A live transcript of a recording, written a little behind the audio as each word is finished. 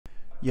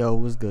Yo,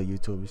 what's good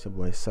YouTube? It's your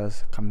boy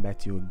Sus coming back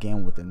to you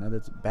again with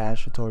another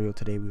badge tutorial.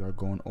 Today we are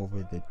going over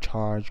the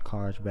charge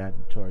cards badge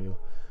tutorial.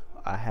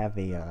 I have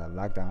a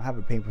lockdown. I have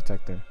a paint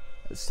protector,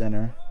 a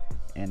center,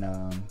 and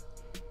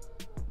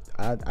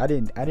I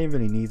didn't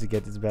really need to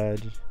get this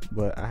badge,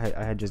 but I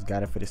had just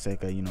got it for the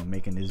sake of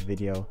making this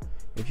video.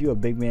 If you're a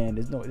big man,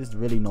 there's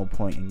really no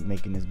point in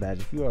making this badge.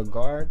 If you're a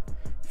guard,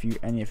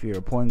 if you're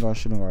a point guard,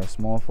 shooting, or a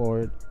small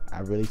forward, I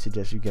really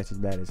suggest you get this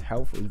badge. It's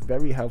helpful. It's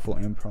very helpful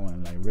in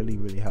pro-am, like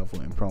really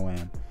helpful in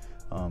pro-am.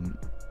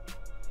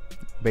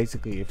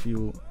 Basically, if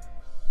you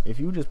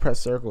just press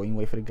circle and you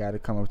wait for the guy to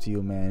come up to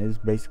you, man, it's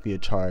basically a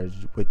charge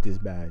with this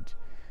badge,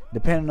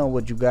 depending on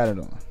what you got it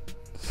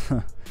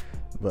on.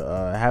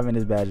 But having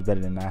this badge is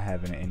better than not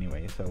having it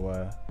anyway.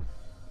 So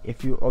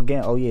if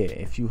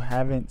you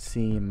haven't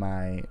seen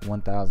my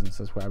 1,000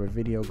 subscriber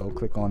video, go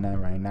click on that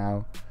right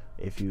now.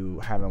 If you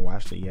haven't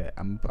watched it yet,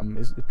 I'm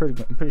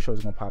pretty sure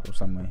it's gonna pop up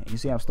somewhere. You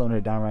see I'm slowing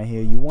it down right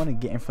here. You want to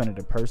get in front of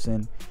the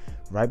person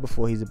right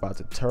before he's about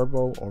to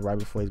turbo or right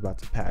before he's about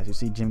to pass. You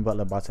see Jimmy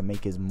Butler about to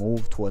make his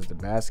move towards the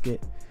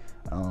basket.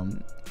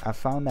 I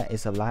found that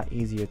it's a lot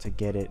easier to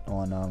get it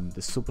on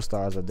the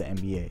superstars of the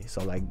NBA.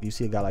 So like you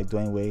see a guy like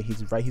Dwayne Wade,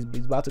 he's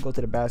about to go to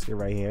the basket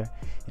right here,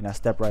 and I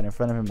step right in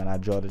front of him and I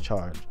draw the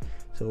charge.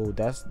 So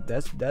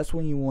that's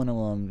when you want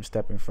to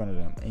step in front of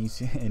them, and you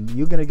see, and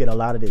you're gonna get a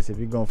lot of this if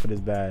you're going for this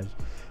badge.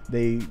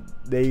 They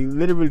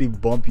literally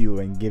bump you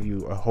and give you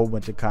a whole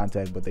bunch of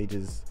contact, but they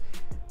just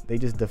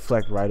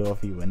deflect right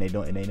off you, and they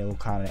don't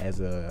count it as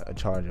a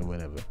charge or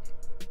whatever.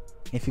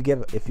 If you get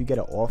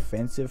an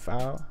offensive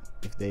foul,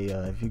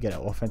 if you get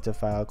an offensive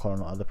foul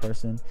calling on the other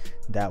person,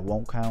 that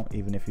won't count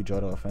even if you draw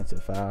the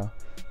offensive foul.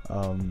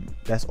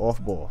 That's off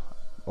ball.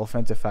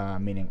 Offensive foul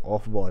meaning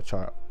off ball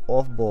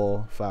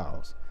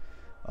fouls.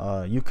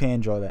 You can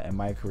draw that in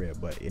my career,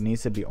 but it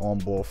needs to be on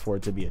ball for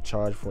it to be a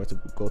charge, for it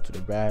to go to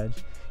the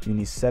badge. You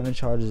need 7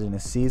 charges in a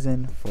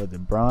season for the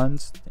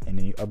bronze, and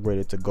then you upgrade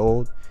it to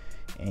gold,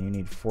 and you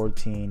need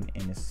 14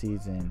 in a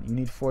season. You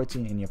need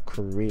 14 in your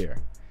career.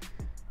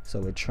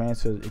 So it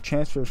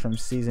transfers from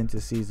season to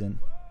season.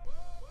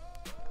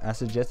 I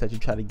suggest that you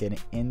try to get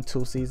it in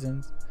 2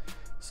 seasons.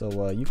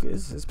 So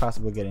it's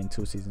possible to get it in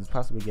 2 seasons,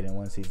 possibly get it in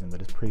 1 season,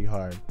 but it's pretty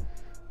hard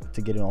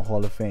to get it on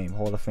Hall of Fame.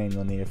 Hall of Fame,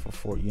 you'll need it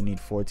for you need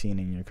 14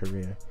 in your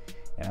career.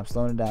 And I'm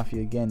slowing it down for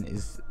you again.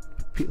 Is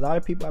a lot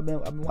of people, I've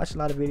been watching a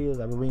lot of videos,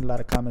 I've been reading a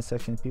lot of comment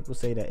sections. People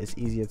say that it's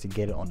easier to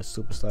get it on the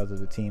superstars of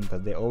the team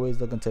because they're always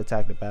looking to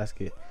attack the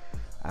basket.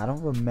 I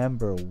don't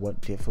remember what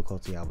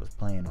difficulty I was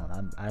playing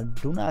on. I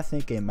do not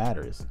think it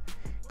matters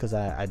because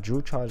I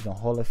drew charged on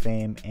Hall of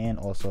Fame and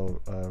also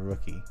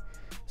rookie.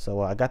 So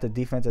I got the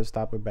defensive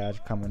stopper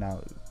badge coming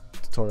out,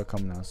 tutorial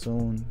coming out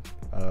soon.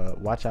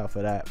 Watch out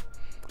for that.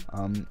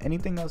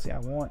 Anything else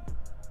y'all want,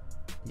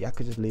 y'all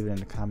could just leave it in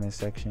the comment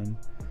section.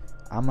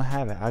 I'ma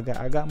have it.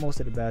 I got most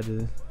of the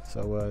badges.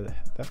 So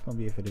that's gonna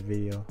be it for the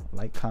video.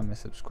 Like, comment,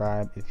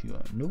 subscribe if you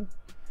are new.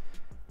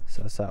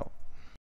 So that's out.